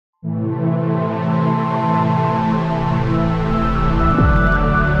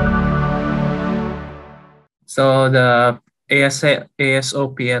So the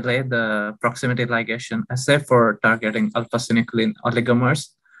ASO-PLA, the proximity ligation assay for targeting alpha-synuclein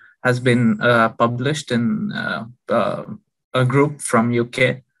oligomers, has been published in a group from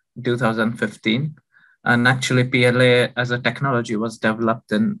UK 2015. And actually PLA as a technology was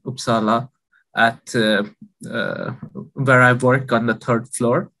developed in Uppsala at where I work on the third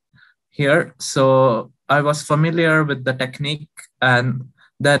floor here. So I was familiar with the technique, and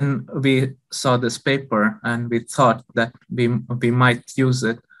then we saw this paper and we thought that we might use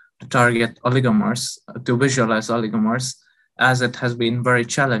it to target oligomers, to visualize oligomers, as it has been very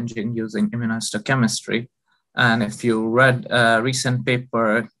challenging using immunohistochemistry. And if you read a recent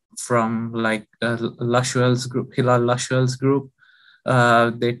paper from like Lashuel's group, Hilal Lashuel's group,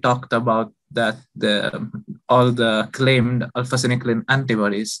 they talked about that all the claimed alpha-synuclein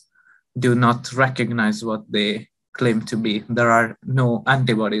antibodies do not recognize what they claim to be. There are no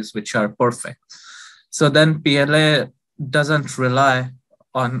antibodies which are perfect. So then PLA doesn't rely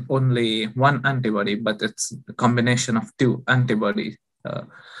on only one antibody, but it's a combination of two antibodies.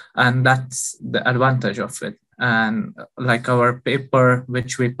 And that's the advantage of it. And like our paper,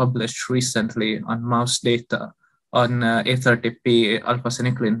 which we published recently on mouse data on A30P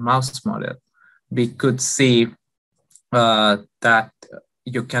alpha-synuclein mouse model, we could see that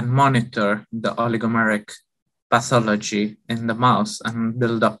you can monitor the oligomeric pathology in the mouse and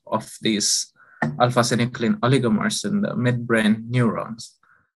build up of these alpha-synuclein oligomers in the midbrain neurons.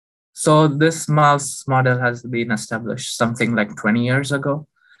 So this mouse model has been established something like 20 years ago.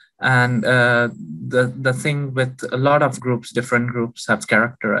 And the thing with a lot of groups, different groups have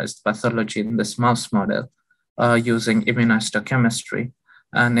characterized pathology in this mouse model using immunohistochemistry.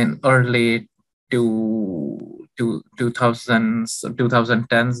 And in early 2010s,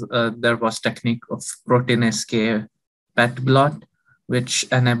 there was technique of proteinase K PET blot, which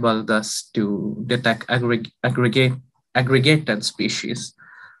enabled us to detect aggregated species.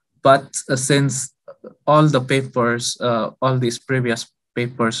 But since all the papers, all these previous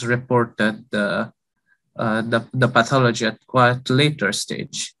papers reported the pathology at quite later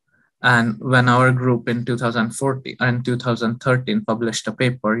stage, and when our group in 2014 and 2013 published a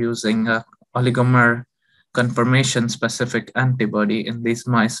paper using a oligomer conformation specific antibody in these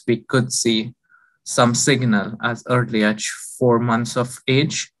mice, we could see some signal as early as 4 months of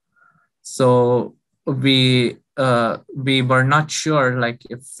age. So we were not sure like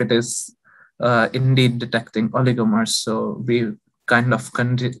if it is indeed detecting oligomers. So we kind of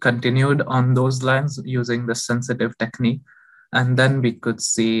continued on those lines using the sensitive technique. And then we could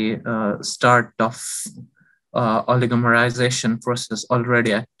see start of oligomerization process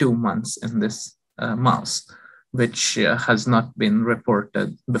already at 2 months in this mouse, which has not been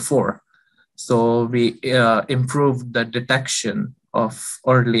reported before. So we improved the detection of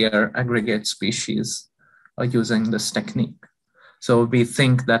earlier aggregate species using this technique. So we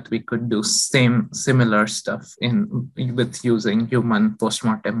think that we could do similar stuff with using human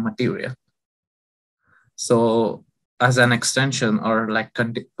postmortem material. So as an extension or like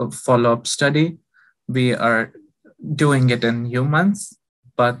a follow-up study, we are doing it in humans,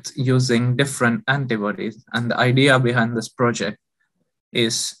 but using different antibodies. And the idea behind this project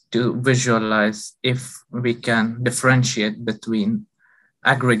is to visualize if we can differentiate between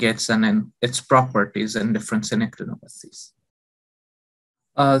aggregates and its properties in different synucleinopathies.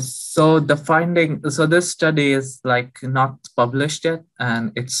 So this study is like not published yet,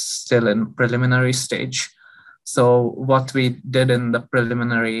 and it's still in preliminary stage. So what we did in the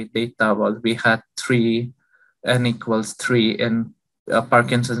preliminary data was we had 3 n equals 3 in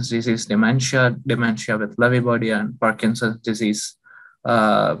Parkinson's disease dementia with Lewy body, and Parkinson's disease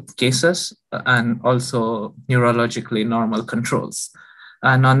cases, and also neurologically normal controls.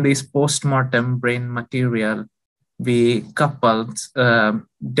 And on these post-mortem brain material, we coupled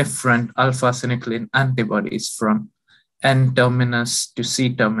different alpha-synuclein antibodies from N-terminus to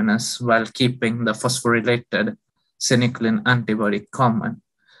C-terminus while keeping the phosphorylated synuclein antibody common.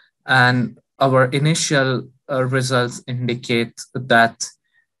 And our initial results indicate that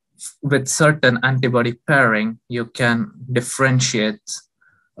with certain antibody pairing, you can differentiate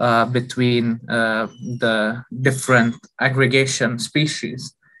between the different aggregation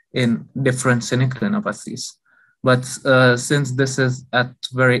species in different synucleinopathies. But since this is at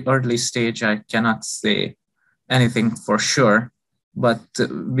very early stage, I cannot say anything for sure, but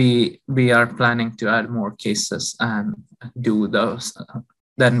we are planning to add more cases and do those.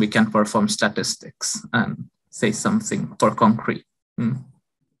 Then we can perform statistics and say something for concrete.